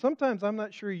 Sometimes I'm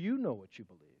not sure you know what you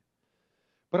believe.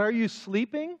 But are you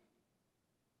sleeping?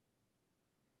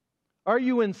 Are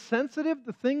you insensitive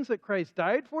to things that Christ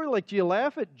died for? Like, do you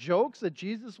laugh at jokes that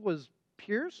Jesus was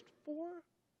pierced for?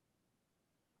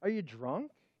 Are you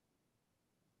drunk?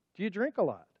 Do you drink a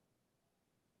lot?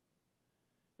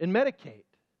 And medicate.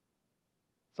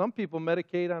 Some people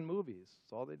medicate on movies.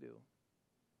 That's all they do.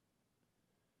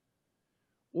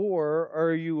 Or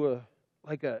are you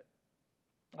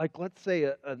let's say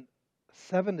a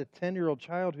 7 to 10-year-old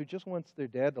child who just wants their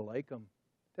dad to like them?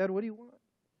 Dad, what do you want?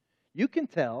 You can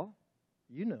tell.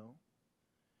 You know.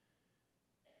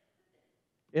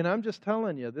 And I'm just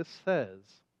telling you, this says,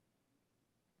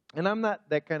 and I'm not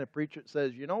that kind of preacher that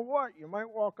says, you know what, you might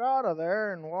walk out of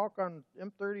there and walk on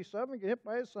M37 and get hit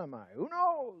by a semi. Who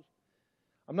knows?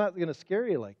 I'm not going to scare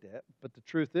you like that, but the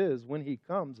truth is, when he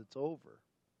comes, it's over.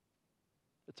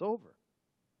 It's over.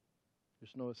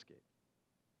 There's no escape.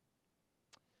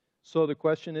 So the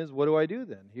question is, what do I do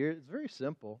then? Here, it's very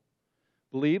simple.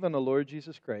 Believe on the Lord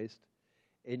Jesus Christ,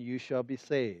 and you shall be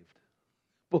saved.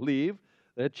 Believe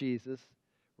that Jesus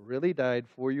really died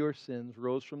for your sins,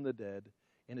 rose from the dead,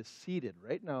 and is seated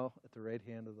right now at the right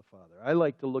hand of the Father. I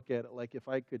like to look at it like if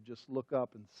I could just look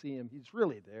up and see him, he's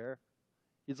really there.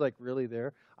 He's like really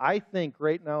there. I think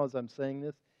right now as I'm saying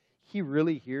this, he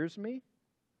really hears me.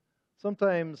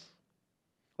 Sometimes,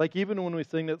 like even when we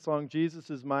sing that song, Jesus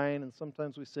is mine, and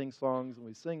sometimes we sing songs and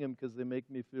we sing them because they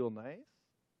make me feel nice.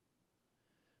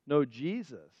 No,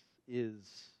 Jesus is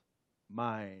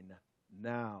mine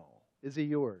now. Is he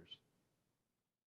yours?